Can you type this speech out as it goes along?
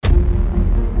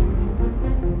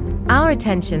Our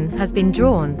attention has been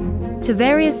drawn to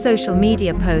various social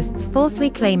media posts falsely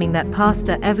claiming that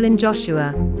Pastor Evelyn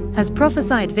Joshua has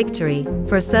prophesied victory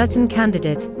for a certain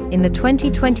candidate in the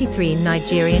 2023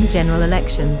 Nigerian general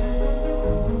elections.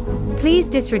 Please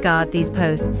disregard these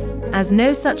posts, as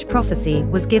no such prophecy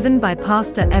was given by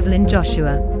Pastor Evelyn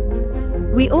Joshua.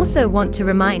 We also want to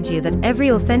remind you that every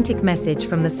authentic message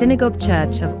from the Synagogue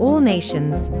Church of All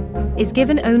Nations is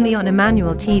given only on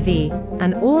Emmanuel TV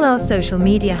and all our social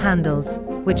media handles,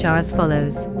 which are as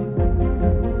follows.